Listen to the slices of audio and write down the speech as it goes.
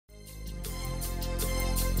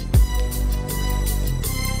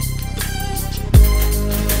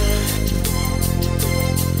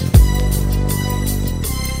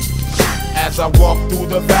As I walk through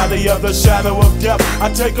the valley of the shadow of death,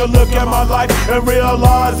 I take a look at my life and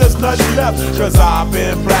realize there's nothing left. Cause I've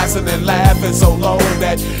been blasting and laughing so long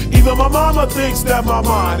that even my mama thinks that my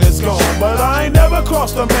mind is gone. But I ain't never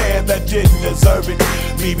crossed a man that didn't deserve it.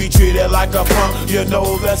 Me be treated like a punk, you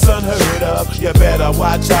know that's unheard of. You better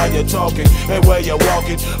watch how you're talking and where you're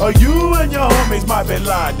walking, or you and your homies might be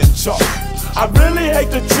lined in chalk. I really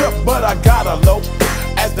hate the trip, but I gotta low.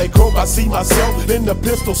 As they croak, I see myself in the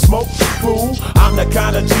pistol smoke. Fool, I'm the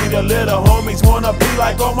kind of G the little homies wanna be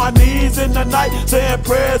like, on my knees in the night, saying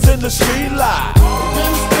prayers in the street light.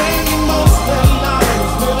 Been spending most of their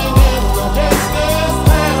lives living